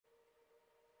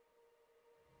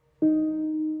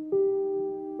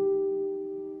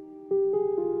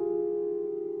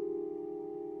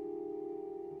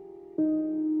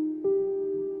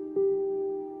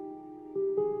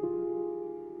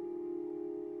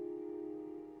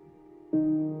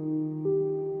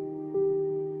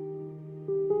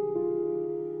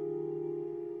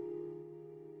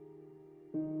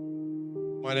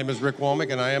My name is Rick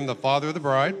Womack, and I am the father of the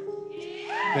bride.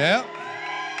 Yeah.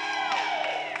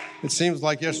 It seems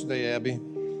like yesterday, Abby,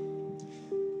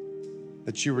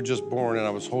 that you were just born and I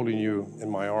was holding you in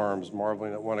my arms,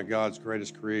 marveling at one of God's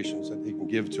greatest creations that he can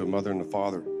give to a mother and a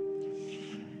father.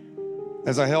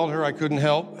 As I held her, I couldn't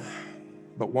help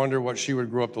but wonder what she would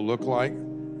grow up to look like,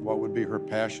 what would be her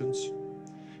passions,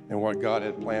 and what God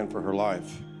had planned for her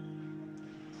life.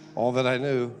 All that I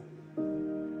knew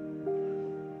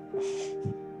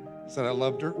is that I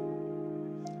loved her,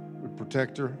 would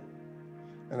protect her,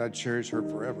 and I'd cherish her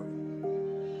forever.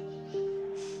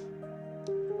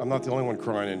 I'm not the only one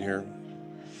crying in here.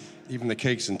 Even the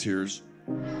cake's in tears.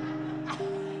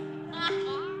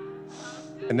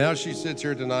 And now she sits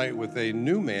here tonight with a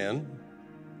new man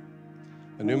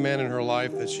in her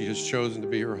life that she has chosen to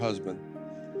be her husband.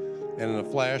 And in a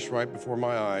flash right before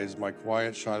my eyes, my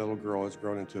quiet, shy little girl has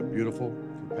grown into a beautiful,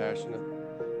 compassionate,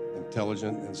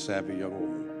 intelligent, and savvy young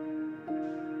woman.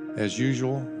 As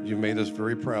usual, you made us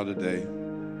very proud today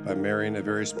by marrying a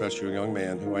very special young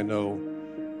man who I know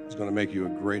is going to make you a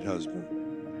great husband.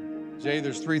 Jay,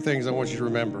 there's 3 things I want you to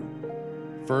remember.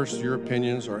 First, your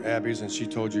opinions are Abby's, and she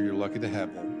told you you're lucky to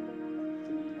have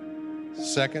them.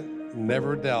 Second,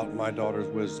 never doubt my daughter's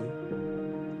wisdom.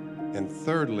 And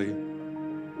thirdly,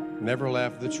 never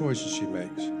laugh at the choices she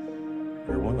makes.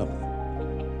 You're one of them.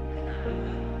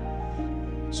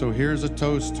 So here's a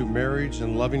toast to marriage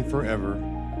and loving forever.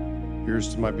 Here's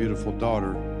to my beautiful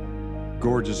daughter,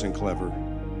 gorgeous and clever.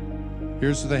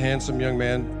 Here's to the handsome young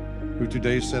man who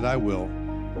today said, I will.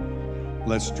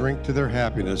 Let's drink to their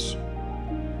happiness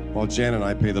while Jan and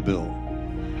I pay the bill.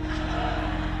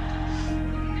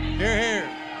 Hear, hear.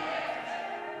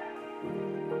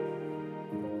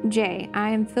 Jay, I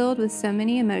am filled with so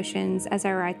many emotions as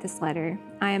I write this letter.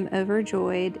 I am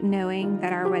overjoyed knowing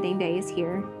that our wedding day is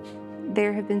here.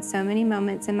 There have been so many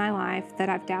moments in my life that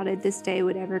I've doubted this day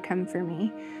would ever come for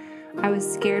me. I was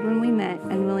scared when we met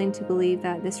and willing to believe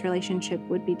that this relationship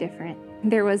would be different.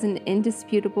 There was an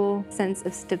indisputable sense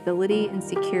of stability and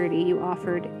security you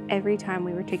offered every time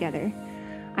we were together.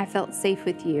 I felt safe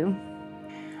with you.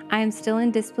 I am still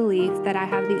in disbelief that I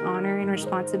have the honor and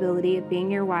responsibility of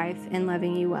being your wife and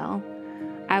loving you well.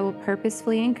 I will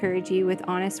purposefully encourage you with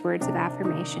honest words of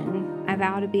affirmation. I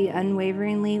vow to be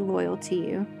unwaveringly loyal to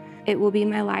you. It will be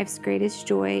my life's greatest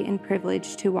joy and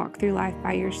privilege to walk through life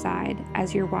by your side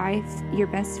as your wife, your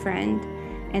best friend,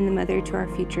 and the mother to our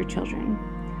future children.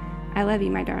 I love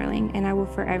you, my darling, and I will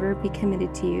forever be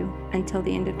committed to you until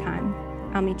the end of time.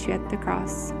 I'll meet you at the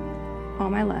cross.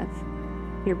 All my love,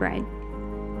 your bride.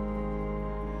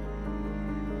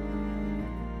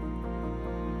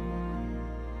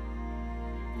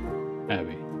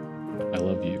 Abby, I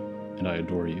love you and I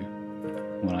adore you.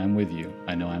 When I am with you,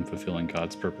 I know I am fulfilling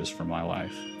God's purpose for my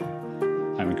life.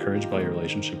 I'm encouraged by your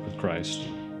relationship with Christ.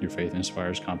 Your faith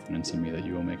inspires confidence in me that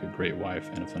you will make a great wife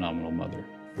and a phenomenal mother.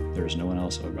 There is no one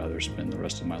else I would rather spend the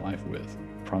rest of my life with.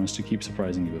 I promise to keep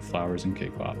surprising you with flowers and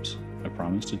cake pops. I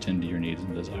promise to tend to your needs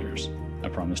and desires. I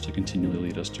promise to continually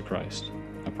lead us to Christ.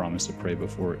 I promise to pray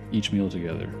before each meal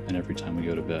together and every time we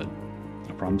go to bed.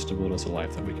 I promise to build us a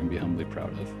life that we can be humbly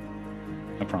proud of.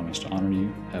 I promise to honor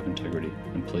you, have integrity,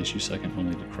 and place you second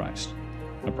only to Christ.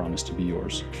 I promise to be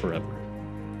yours forever.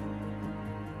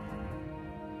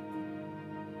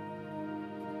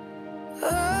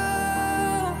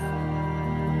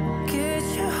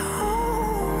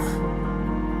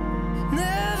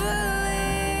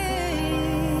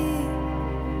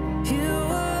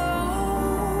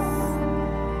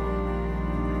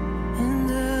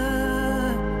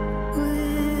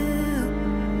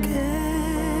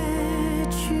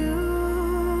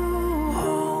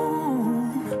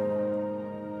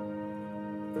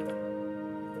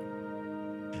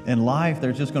 In life,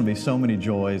 there's just going to be so many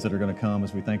joys that are going to come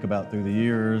as we think about through the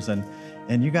years, and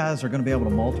you guys are going to be able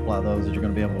to multiply those as you're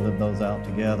going to be able to live those out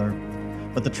together.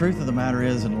 But the truth of the matter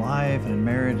is, in life and in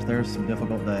marriage, there's some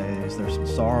difficult days, there's some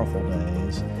sorrowful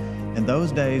days, and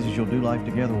those days, as you'll do life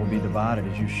together, will be divided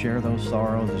as you share those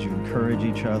sorrows, as you encourage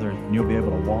each other, and you'll be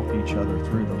able to walk each other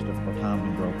through those difficult times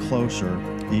and grow closer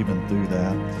even through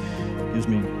that. It gives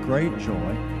me great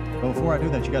joy. But before I do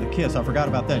that, you got to kiss. I forgot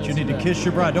about that. You need to kiss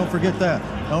your bride. Don't forget that.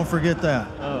 Don't forget that.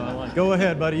 Oh, I like Go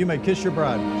ahead, buddy. You may kiss your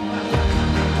bride.